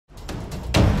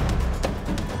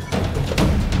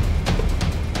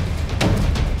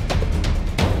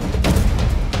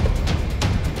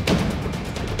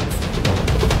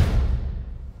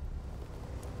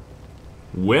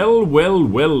Well,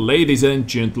 ladies and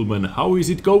gentlemen, how is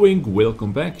it going?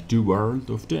 Welcome back to World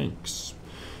of Tanks.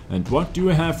 And what do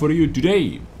I have for you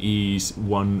today is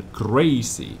one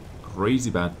crazy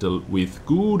battle with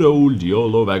good old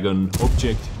YoloWagon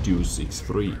Object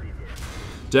 263.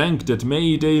 Tank that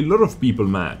made a lot of people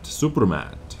mad, super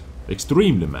mad,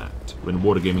 extremely mad, when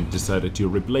Wargaming decided to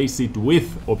replace it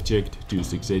with Object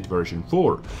 268 version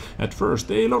 4. At first,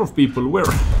 a lot of people were...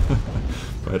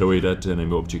 By the way, that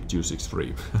name Object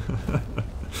 263.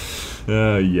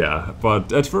 Yeah,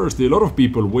 but at first a lot of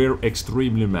people were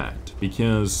extremely mad,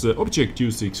 because Object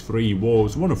 263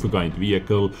 was one-of-a-kind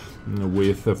vehicle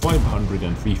with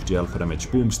 550 alpha damage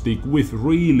boomstick, with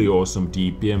really awesome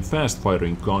DPM,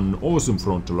 fast-firing gun, awesome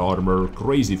frontal armor,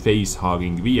 crazy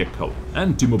face-hugging vehicle,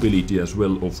 and to mobility as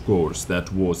well, of course.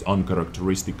 That was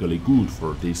uncharacteristically good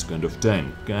for this kind of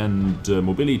tank, and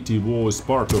mobility was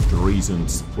part of the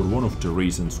reasons, or one of the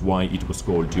reasons why it was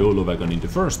called YoloWagon in the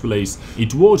first place.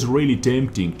 It was really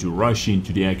tempting to rush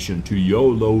into the action, to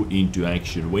YOLO into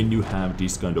action, when you have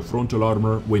this kind of frontal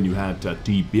armor, when you had that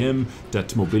DPM,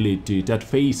 that mobility, that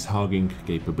face-hugging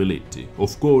capability.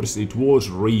 Of course, it was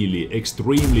really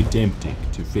extremely tempting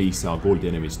to face-hug all the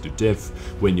enemies to death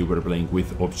when you were playing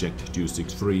with Object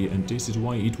 263, and this is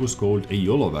why it was called a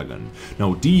YoloWagon.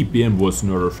 Now, DPM was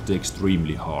nerfed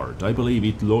extremely hard. I believe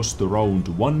it lost around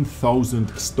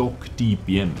 1000 stock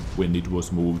DPM when it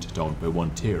was moved down by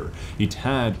 1 tier. It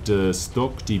had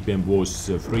stock DPM was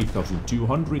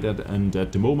 3200, and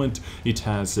at the moment it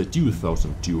has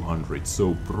 2200,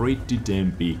 so pretty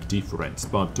damn big difference,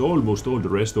 but almost all the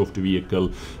rest of the vehicle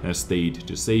stayed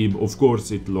the same. Of course,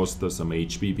 it lost some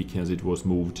HP because it was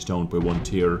moved down by 1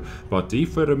 tier, but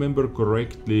if I remember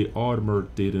correctly, armor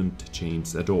didn't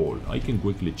change at all. I can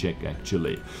quickly check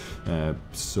actually.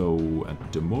 So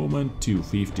at the moment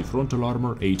 250 frontal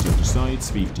armor, 8 on the sides,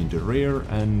 50 in the rear,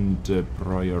 and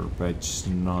prior patch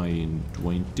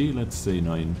 920, let's say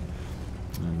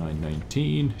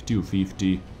 919,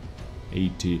 250,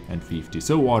 80 and 50.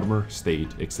 So armor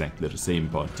stayed exactly the same,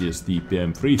 but yes,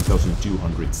 DPM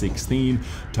 3216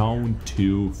 down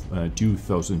to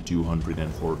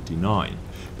 2249.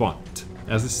 But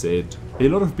as I said, a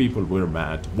lot of people were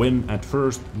mad when at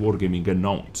first Wargaming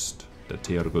announced that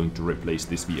they are going to replace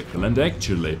this vehicle, and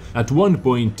actually at one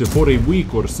point for a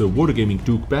week or so Wargaming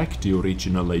took back the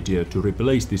original idea to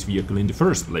replace this vehicle in the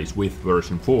first place with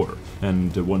version 4,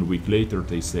 and 1 week later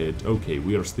they said okay,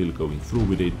 we are still going through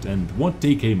with it, and what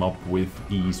they came up with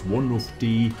is one of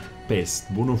the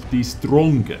best, one of the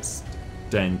strongest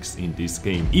tanks in this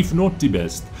game, if not the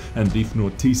best, and if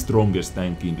not the strongest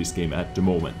tank in this game at the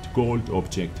moment, called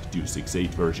Object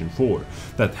 268 version 4,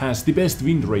 that has the best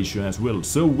win ratio as well,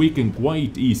 so we can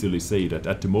quite easily say that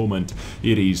at the moment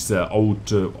it is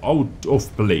out of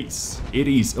place. It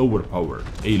is overpowered,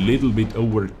 a little bit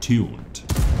overtuned,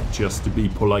 just to be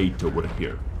polite over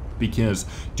here, because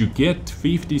to get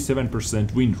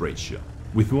 57% win ratio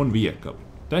with one vehicle,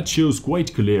 that shows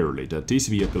quite clearly that this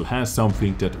vehicle has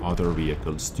something that other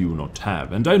vehicles do not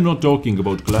have. And I'm not talking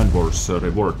about Clan Wars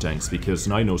reward tanks, because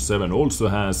 907 also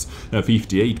has a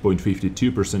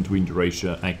 58.52% win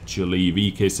ratio. Actually,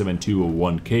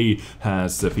 VK7201K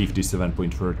has a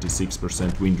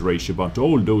 57.36% win ratio, but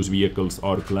all those vehicles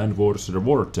are Clan Wars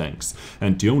reward tanks.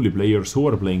 And the only players who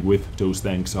are playing with those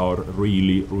tanks are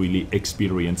really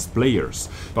experienced players.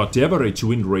 But the average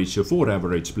win ratio for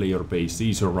average player base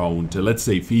is around, let's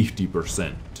say,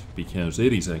 50%, because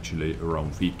it is actually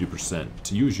around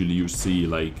 50%. Usually you see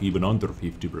like even under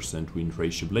 50% win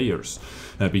ratio players,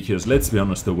 because let's be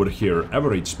honest, over here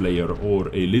average player or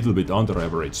a little bit under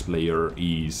average player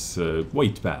is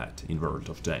quite bad in World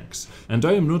of Tanks. And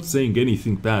I am not saying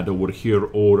anything bad over here,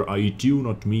 or I do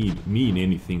not mean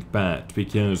anything bad,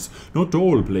 because not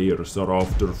all players are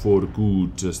after for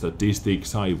good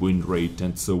statistics, high win rate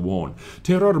and so on.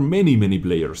 There are many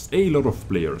players, a lot of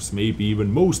players, maybe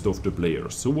even most of the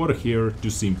players, who are here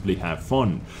to simply have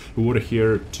fun, who are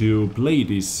here to play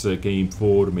this game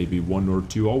for maybe 1 or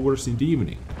 2 hours in the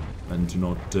evening, and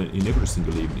not in every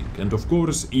single evening. And of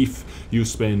course, if you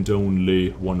spend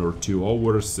only 1 or 2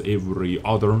 hours every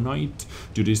other night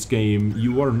to this game,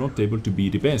 you are not able to be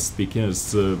the best,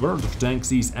 because World of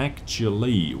Tanks is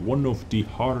actually one of the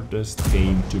hardest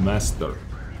games to master.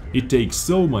 It takes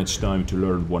so much time to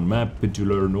learn one map, to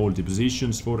learn all the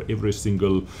positions for every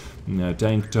single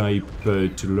tank type, to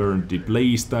learn the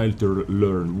playstyle, to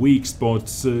learn weak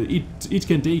spots. It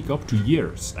can take up to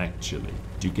years actually.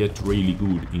 to get really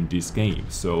good in this game,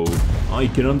 so I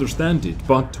can understand it.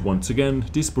 But once again,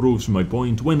 this proves my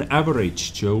point. When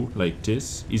average Joe like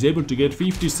this is able to get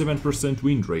 57%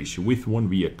 win ratio with one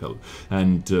vehicle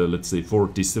and let's say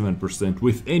 47%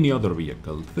 with any other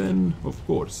vehicle, then of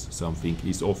course something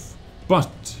is off.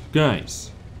 But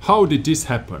guys, how did this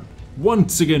happen?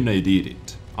 Once again I did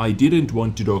it. I didn't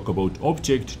want to talk about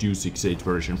Object 268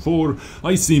 version 4,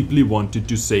 I simply wanted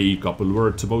to say a couple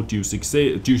words about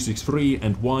 263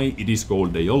 and why it is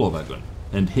called a YoloWagon.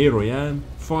 And here I am,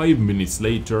 5 minutes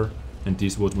later, and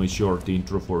this was my short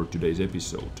intro for today's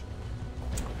episode.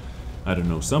 I don't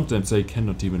know, sometimes I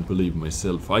cannot even believe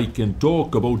myself. I can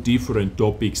talk about different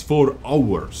topics for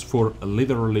hours, for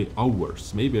literally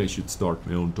hours. Maybe I should start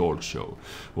my own talk show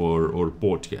or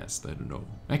podcast, I don't know.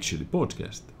 Actually,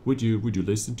 podcast. Would you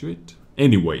listen to it?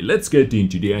 Anyway, let's get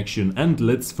into the action and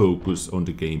let's focus on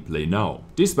the gameplay now.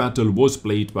 This battle was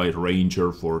played by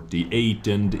Ranger 48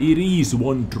 and it is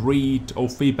one treat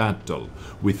of a battle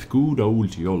with good old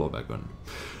YoloWagon.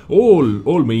 All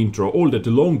that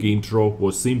long intro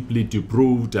was simply to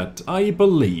prove that I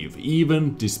believe,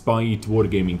 even despite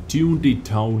Wargaming tuned it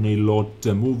down a lot,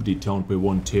 moved it down by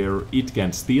 1 tier, it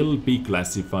can still be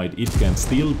classified, it can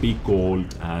still be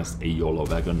called as a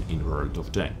YoloWagon in World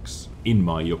of Tanks. In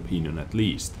my opinion at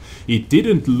least. It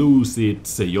didn't lose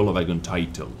its YoloWagon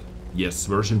title. Yes,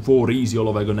 version 4 is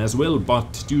YoloWagon as well,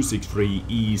 but 263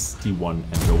 is the one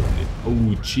and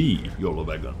only OG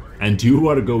YoloWagon. And you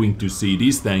are going to see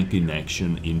this tank in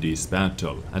action in this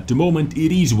battle. At the moment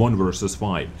it is 1 versus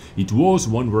 5. It was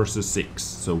 1 versus 6,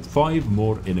 so 5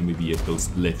 more enemy vehicles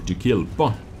left to kill,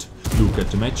 but look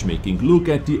at the matchmaking, look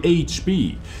at the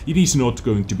HP. It is not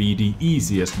going to be the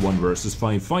easiest 1 versus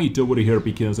 5 fight over here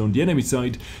because on the enemy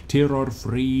side there are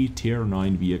 3 tier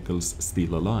 9 vehicles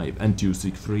still alive and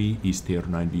 263 is tier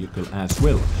 9 vehicle as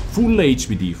well. Full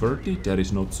HP D30, that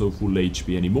is not so full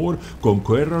HP anymore.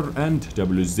 Conqueror and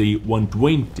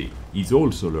WZ-120 is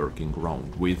also lurking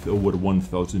around with over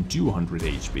 1200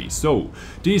 HP. So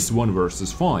this 1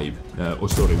 versus 1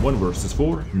 versus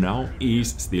 4 now is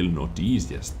still not the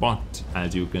easiest, but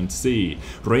as you can see,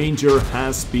 Ranger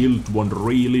has built one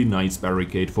really nice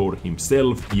barricade for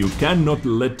himself. You cannot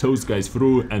let those guys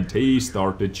through, and he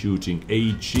started shooting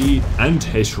HE and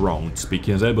HESH rounds,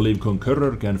 because I believe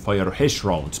Conqueror can fire HESH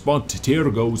rounds, but there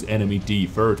goes enemy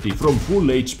D30 from full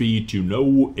HP to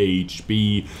no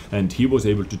HP, and he was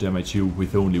able to damage you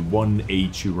with only 1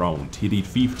 HE round. He did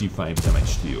 55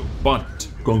 damage to you, but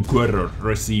Conqueror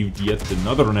received yet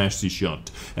another nasty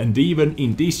shot, and even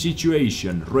in this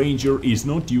situation Ranger is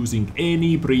not using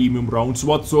any premium rounds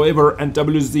whatsoever, and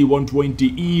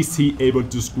WZ-120 is he able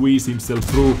to squeeze himself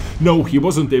through? No, he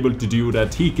wasn't able to do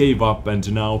that, he gave up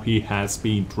and now he has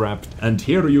been trapped. And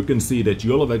here you can see that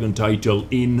YoloWagon title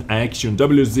in action.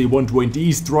 WZ-120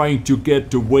 is trying to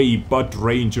get away, but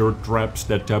Ranger traps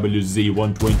that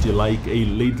WZ-120 like a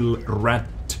little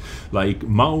rat, like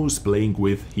mouse playing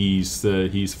with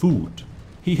his food.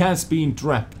 He has been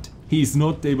trapped. He's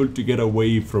not able to get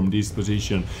away from this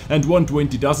position, and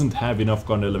 120 doesn't have enough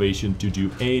gun elevation to do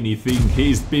anything.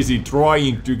 He's busy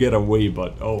trying to get away,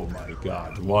 but oh my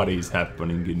god, what is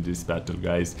happening in this battle,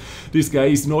 guys? This guy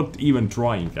is not even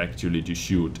trying actually to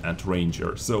shoot at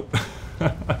Ranger, so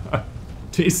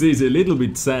this is a little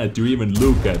bit sad to even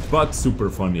look at, but super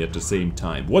funny at the same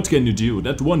time. What can you do?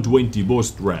 That 120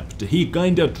 was trapped. He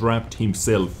kinda trapped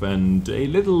himself, and a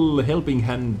little helping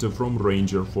hand from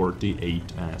Ranger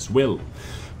 48 as well.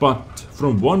 But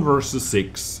from 1 versus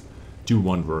 6 to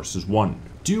 1 versus 1.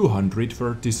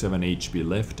 237 HP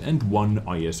left and 1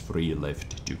 IS-3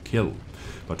 left to kill.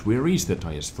 But where is that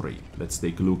IS-3? Let's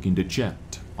take a look in the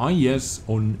chat. IS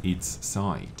on its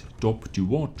side, top to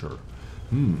water.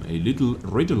 A little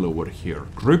riddle over here.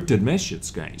 Crypted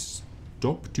message, guys.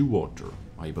 Top to water.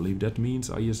 I believe that means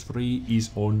IS-3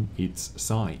 is on its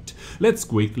side. Let's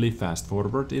quickly fast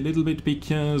forward a little bit,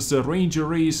 because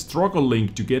Ranger is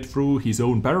struggling to get through his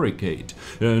own barricade.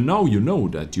 Now you know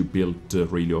that you built a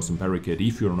really awesome barricade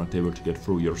if you're not able to get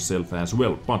through yourself as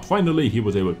well. But finally he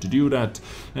was able to do that,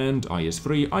 and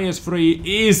IS-3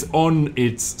 is on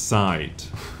its side.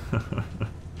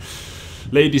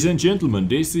 Ladies and gentlemen,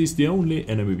 this is the only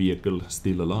enemy vehicle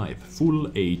still alive, full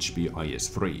HP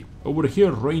IS-3. Over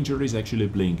here Ranger is actually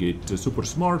playing it super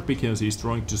smart, because he's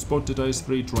trying to spot that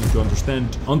IS-3, trying to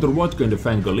understand under what kind of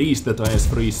angle is that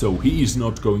IS-3, so he is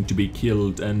not going to be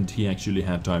killed, and he actually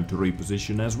had time to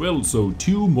reposition as well, so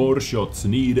 2 more shots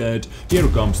needed. Here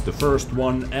comes the first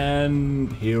one,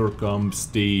 and here comes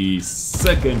the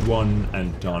second one,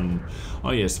 and done.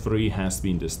 IS-3 has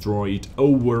been destroyed,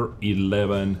 over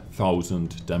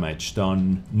 11,000 damage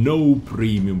done, no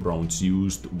premium rounds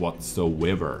used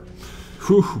whatsoever.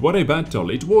 Whew, what a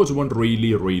battle. It was one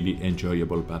really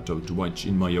enjoyable battle to watch,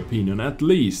 in my opinion, at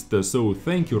least. So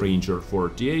thank you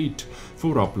Ranger48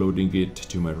 for uploading it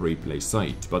to my replay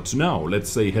site. But now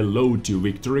let's say hello to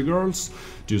Victory Girls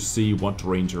to see what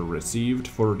Ranger received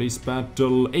for this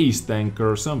battle. Ace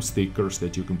tanker, some stickers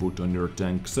that you can put on your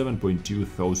tank, 7.2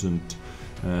 thousand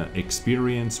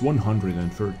experience,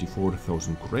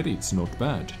 134,000 credits, not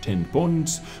bad, 10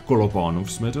 bonds,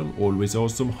 Kolobanov's medal, always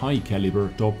awesome, high caliber,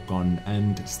 top gun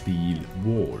and steel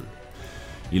wall.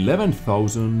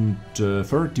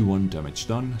 11,031 damage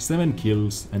done, 7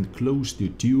 kills and close to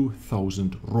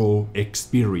 2,000 raw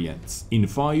experience. In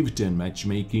 5-10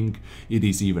 matchmaking it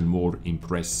is even more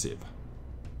impressive.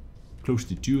 Close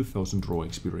to 2,000 raw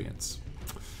experience.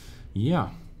 Yeah.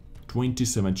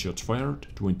 27 shots fired,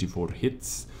 24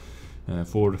 hits,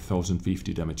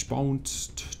 4,050 damage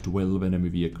bounced, 12 enemy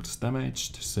vehicles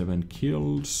damaged, 7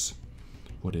 kills.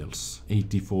 What else?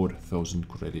 84,000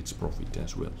 credits profit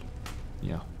as well.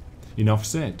 Yeah. Enough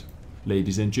said.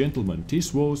 Ladies and gentlemen,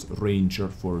 this was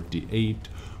Ranger48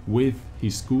 with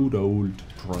his good old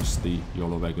trusty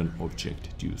YoloWagon Object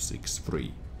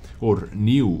 263. Or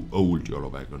new old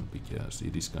YoloWagon, because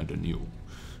it is kinda new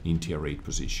in tier 8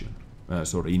 position.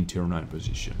 In tier 9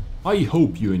 position. I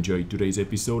hope you enjoyed today's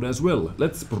episode as well.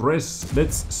 Let's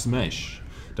smash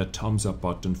that thumbs up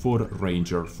button for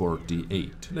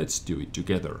Ranger48. Let's do it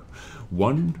together.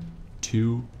 1,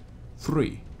 2,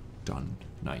 3. Done.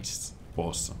 Nice.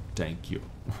 Awesome. Thank you.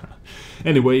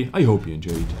 Anyway, I hope you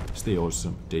enjoyed. Stay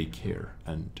awesome. Take care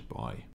and bye.